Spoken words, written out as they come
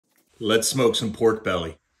Let's smoke some pork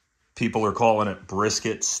belly. People are calling it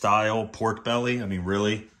brisket style pork belly. I mean,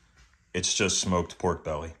 really, it's just smoked pork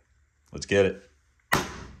belly. Let's get it.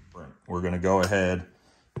 We're gonna go ahead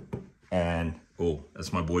and, oh,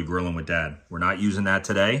 that's my boy grilling with dad. We're not using that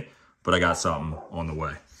today, but I got something on the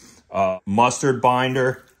way. Mustard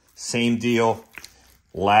binder, same deal.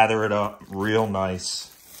 Lather it up real nice.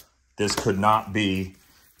 This could not be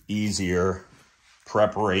easier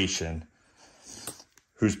preparation.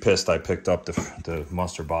 Who's pissed I picked up the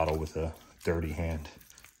mustard bottle with a dirty hand?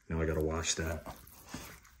 Now I gotta wash that.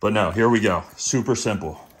 But no, here we go. Super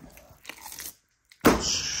simple.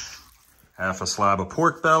 Half a slab of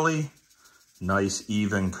pork belly. Nice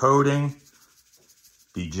even coating.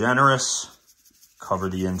 Be generous. Cover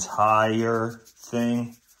the entire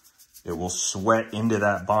thing. It will sweat into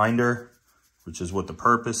that binder, which is what the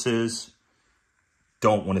purpose is.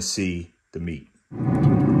 Don't want to see the meat.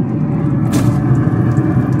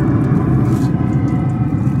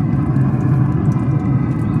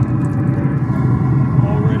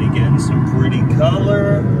 Already getting some pretty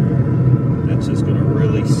color. That's just gonna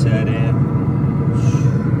really set in.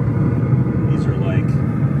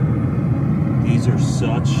 These are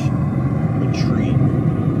such a treat.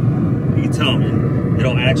 You can tell them,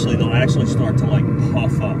 they'll actually start to like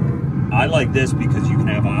puff up. I like this because you can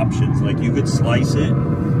have options. Like you could slice it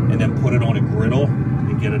and then put it on a griddle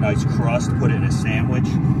and get a nice crust, put it in a sandwich.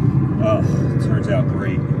 Oh, it turns out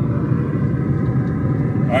great. All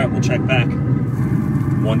right, we'll check back.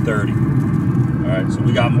 1:30. All right, so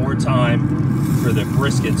we got more time for the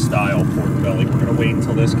brisket style pork belly. We're gonna wait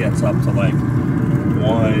until this gets up to like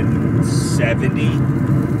 170.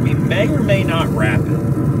 We may or may not wrap it.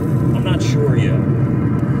 I'm not sure yet.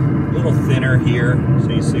 A little thinner here, so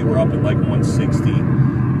you see we're up at like 160,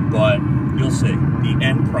 but you'll see. The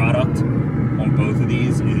end product on both of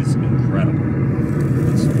these is incredible.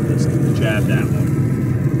 Let's jab that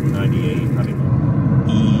one. 98, I mean,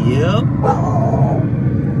 yep.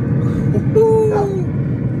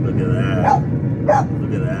 Look at that.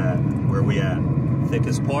 Look at that. Where are we at?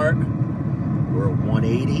 Thickest part? We're at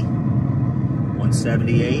 180,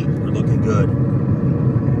 178. We're looking good.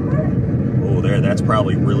 Oh, there, that's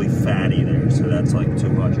probably really fatty there. So that's like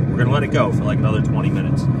 200. We're gonna let it go for like another 20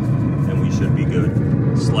 minutes and we should be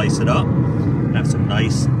good. Slice it up. Have some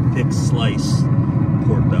nice thick slice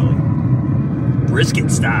pork belly. Brisket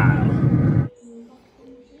style.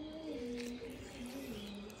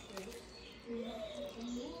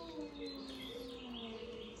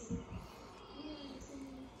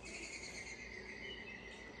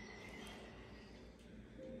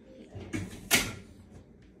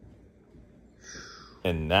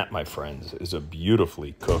 And that, my friends, is a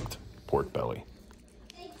beautifully cooked pork belly.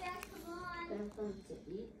 Hey, Jack, come on.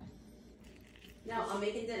 No, I'm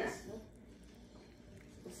making dinner.